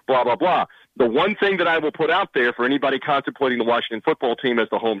 blah, blah, blah. The one thing that I will put out there for anybody contemplating the Washington football team as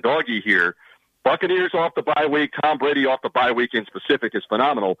the home doggy here, Buccaneers off the bye week, Tom Brady off the bye week in specific is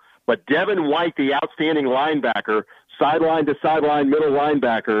phenomenal. But Devin White, the outstanding linebacker, sideline to sideline middle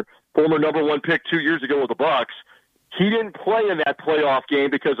linebacker, former number one pick 2 years ago with the Bucs, he didn't play in that playoff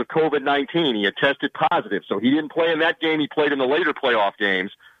game because of COVID-19. He had tested positive, so he didn't play in that game. He played in the later playoff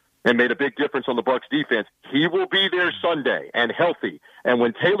games and made a big difference on the Bucs defense. He will be there Sunday and healthy. And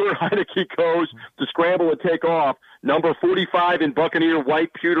when Taylor Heineke goes to scramble and take off, number 45 in Buccaneer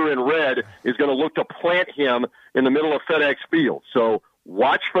white, pewter, and red is going to look to plant him in the middle of FedEx Field. So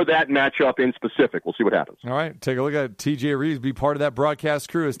watch for that matchup in specific. We'll see what happens. All right, take a look at TJ Rives, be part of that broadcast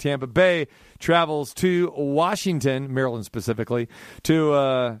crew as Tampa Bay travels to Washington, Maryland specifically,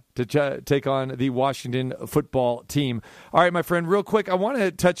 to take on the Washington football team. All right, my friend, real quick, I want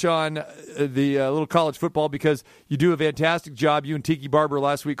to touch on the little college football because you do a fantastic job. You and Tiki Barber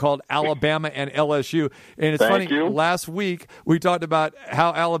last week called Alabama and LSU. And it's funny, last week we talked about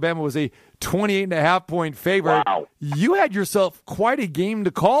how Alabama was a 28.5-point favorite. Wow. You had yourself quite a game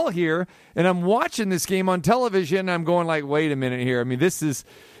to call here, and I'm watching this game on television, and I'm going like, wait a minute here. I mean, this is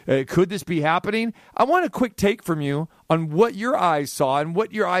could this be happening? I want a quick take from you on what your eyes saw and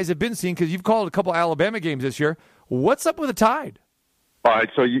what your eyes have been seeing, because you've called a couple Alabama games this year. What's up with the Tide? All right,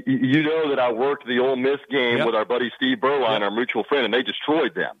 so you know that I worked the Ole Miss game with our buddy Steve Berline, our mutual friend, and they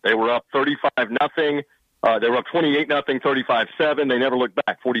destroyed them. They were up 35-0. They were up 28-0, 35-7. They never looked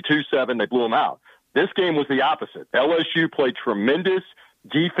back. 42-7. They blew them out. This game was the opposite. LSU played tremendous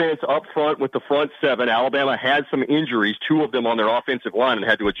defense up front with the front seven. Alabama had some injuries, two of them on their offensive line, and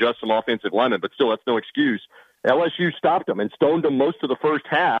had to adjust some offensive linemen, but still, that's no excuse. LSU stopped them and stoned them most of the first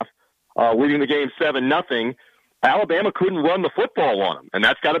half, leading the game 7-0. Alabama couldn't run the football on them, and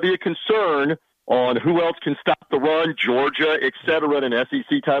that's got to be a concern on who else can stop the run, Georgia, et cetera, in an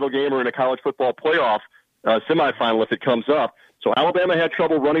SEC title game or in a college football playoff semifinal if it comes up. So Alabama had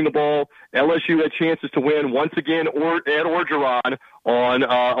trouble running the ball. LSU had chances to win once again at Orgeron on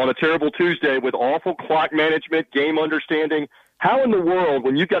a terrible Tuesday with awful clock management, game understanding. How in the world,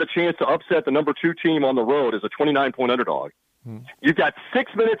 when you've got a chance to upset the number 2 team on the road as a 29-point underdog, you've got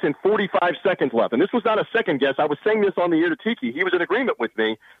 6 minutes and 45 seconds left. And this was not a second guess. I was saying this on the air to Tiki. He was in agreement with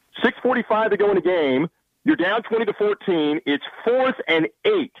me. 6:45 to go in the game. You're down 20-14. It's 4th and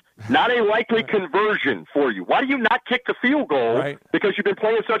 8. Not a likely conversion for you. Why do you not kick the field goal? Right. Because you've been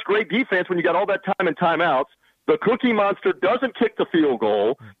playing such great defense when you got all that time and timeouts. The Cookie Monster doesn't kick the field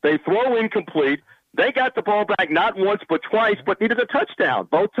goal. They throw incomplete. They got the ball back not once but twice, but needed a touchdown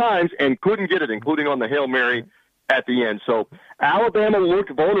both times and couldn't get it, including on the Hail Mary at the end. So Alabama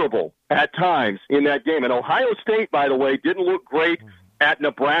looked vulnerable at times in that game. And Ohio State, by the way, didn't look great at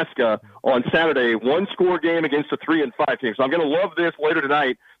Nebraska on Saturday, one-score game against a 3-5 team. So I'm going to love this later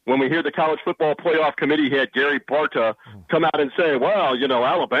tonight when we hear the College Football Playoff Committee head Gary Barta come out and say, well, you know,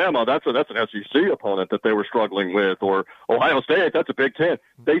 Alabama, that's an SEC opponent that they were struggling with, or Ohio State, that's a Big Ten.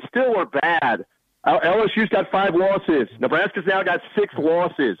 They still are bad. LSU's got 5 losses. Nebraska's now got 6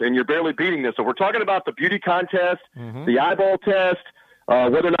 losses, and you're barely beating this. So we're talking about the beauty contest, the eyeball test,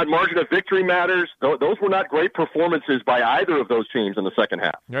 whether or not margin of victory matters. Those were not great performances by either of those teams in the second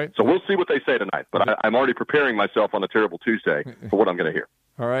half. Right. So we'll see what they say tonight. But I'm already preparing myself on a terrible Tuesday for what I'm going to hear.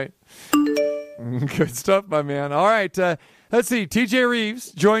 All right. Good stuff, my man. All right. Let's see. TJ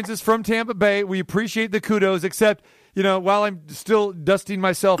Rives joins us from Tampa Bay. We appreciate the kudos, except while I'm still dusting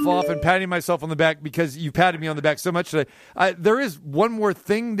myself off and patting myself on the back because you patted me on the back so much today, there is one more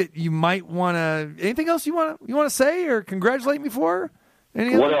thing that you might want to. Anything else you want to say or congratulate me for?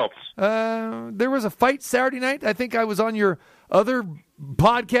 What else? There was a fight Saturday night. I think I was on your other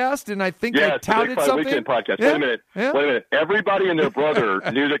podcast, and I think I touted something. Weekend podcast. Yeah. Wait a minute. Everybody and their brother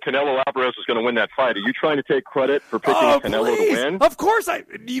knew that Canelo Alvarez was going to win that fight. Are you trying to take credit for picking Canelo to win? Of course.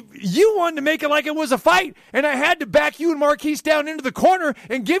 You wanted to make it like it was a fight, and I had to back you and Marquise down into the corner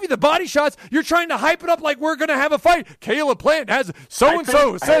and give you the body shots. You're trying to hype it up like we're going to have a fight. Caleb Plant has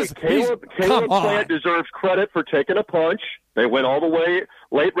so-and-so says Caleb Plant deserves credit for taking a punch. They went all the way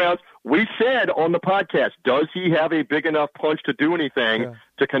late rounds. We said on the podcast, does he have a big enough punch to do anything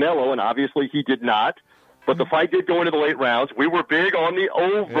to Canelo? And obviously he did not. But the fight did go into the late rounds. We were big on the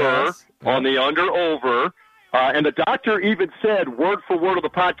over, on the under-over. And the doctor even said, word for word of the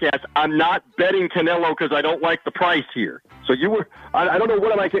podcast, I'm not betting Canelo because I don't like the price here. So you were, I don't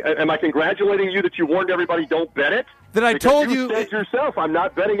know, am I congratulating you that you warned everybody don't bet it? That I told you. You said yourself, I'm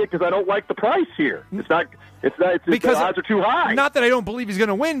not betting it because I don't like the price here. It's because the odds are too high. Not that I don't believe he's going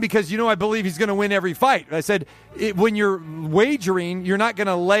to win, because I believe he's going to win every fight. I said when you're wagering, you're not going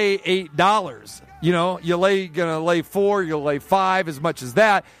to lay $8. You're going to lay $4, you'll lay $5, as much as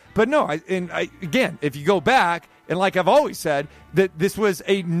that. But no, again, if you go back, and like I've always said, that this was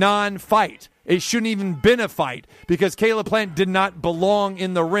a non-fight. It shouldn't even been a fight because Caleb Plant did not belong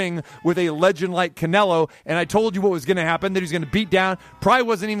in the ring with a legend like Canelo. And I told you what was going to happen, that he was going to beat down. Probably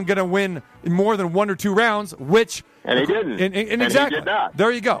wasn't even going to win more than 1 or 2 rounds, And he didn't. And exactly. He did not.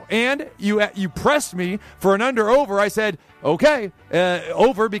 There you go. And you pressed me for an under-over. I said, okay,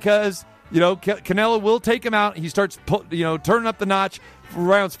 over, because Canelo will take him out. He starts turning up the notch.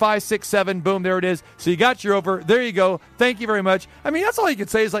 Rounds 5, 6, 7, boom, there it is. So you got your over. There you go. Thank you very much. I mean, that's all you could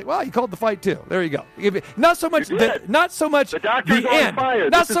say is like, well, you called the fight too. There you go. Not so much the end. Not so much the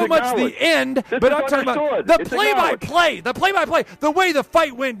end, but I'm talking about the play-by-play. The play-by-play. The way the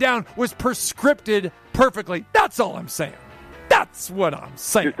fight went down was prescripted perfectly. That's all I'm saying. That's what I'm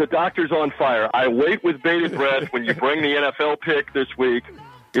saying. The doctor's on fire. I wait with bated breath when you bring the NFL pick this week.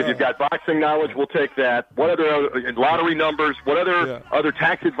 If you've got boxing knowledge, we'll take that. What other lottery numbers? What other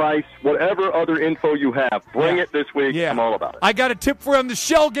tax advice? Whatever other info you have, bring it this week. I'm all about it. I got a tip for you on the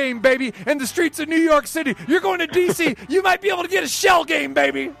shell game, baby, in the streets of New York City. You're going to D.C. You might be able to get a shell game,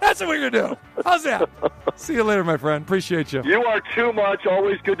 baby. That's what we're going to do. How's that? See you later, my friend. Appreciate you. You are too much.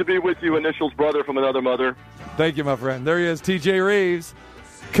 Always good to be with you. Initials brother from another mother. Thank you, my friend. There he is, TJ Rives.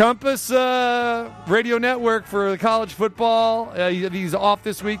 Compass Radio Network for college football. He's off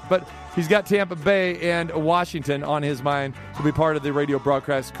this week, but he's got Tampa Bay and Washington on his mind. He'll be part of the radio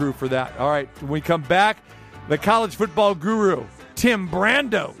broadcast crew for that. All right, when we come back, the college football guru, Tim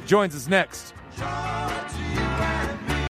Brando, joins us next.